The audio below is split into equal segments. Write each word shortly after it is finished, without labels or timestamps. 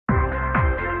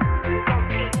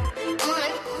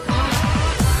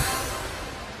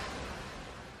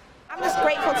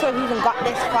to have even got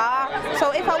this far.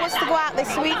 So if I was to go out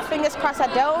this week, fingers crossed I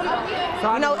don't,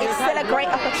 you know, it's still a great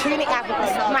opportunity.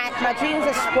 My dreams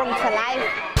have sprung to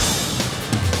life.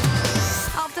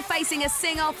 After facing a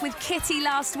sing-off with Kitty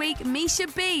last week, Misha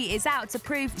B is out to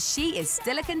prove she is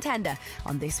still a contender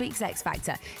on this week's X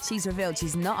Factor. She's revealed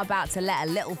she's not about to let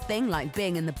a little thing like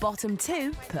being in the bottom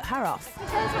two put her off.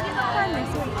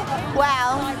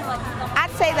 Well,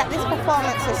 I'd say that this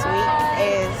performance this week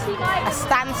is a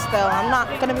standstill. I'm not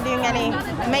going to be doing any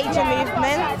major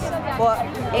movements, but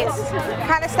it's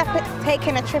kind of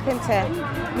taking a trip into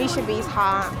Misha B's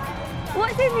heart.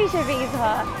 What's in Misha B's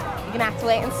heart? You're going to have to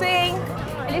wait and see.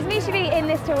 And is Misha B in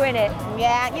this to win it?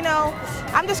 Yeah, you know,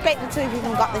 I'm just grateful to have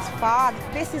even got this far.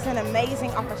 This is an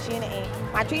amazing opportunity.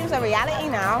 My dreams are reality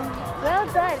now.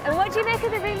 Well done. And what do you make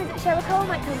of the rumours that Cheryl Cole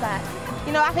might come back?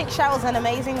 You know, I think Cheryl's an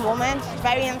amazing woman. She's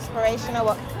very inspirational,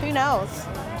 but who knows?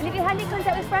 And have you had any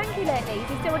contact with Frankie lately?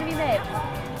 Do you still want to be mates?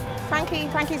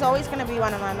 Frankie's always going to be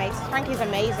one of my mates. Frankie's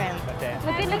amazing.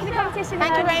 Well, good luck in the competition.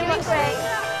 Thank you very much.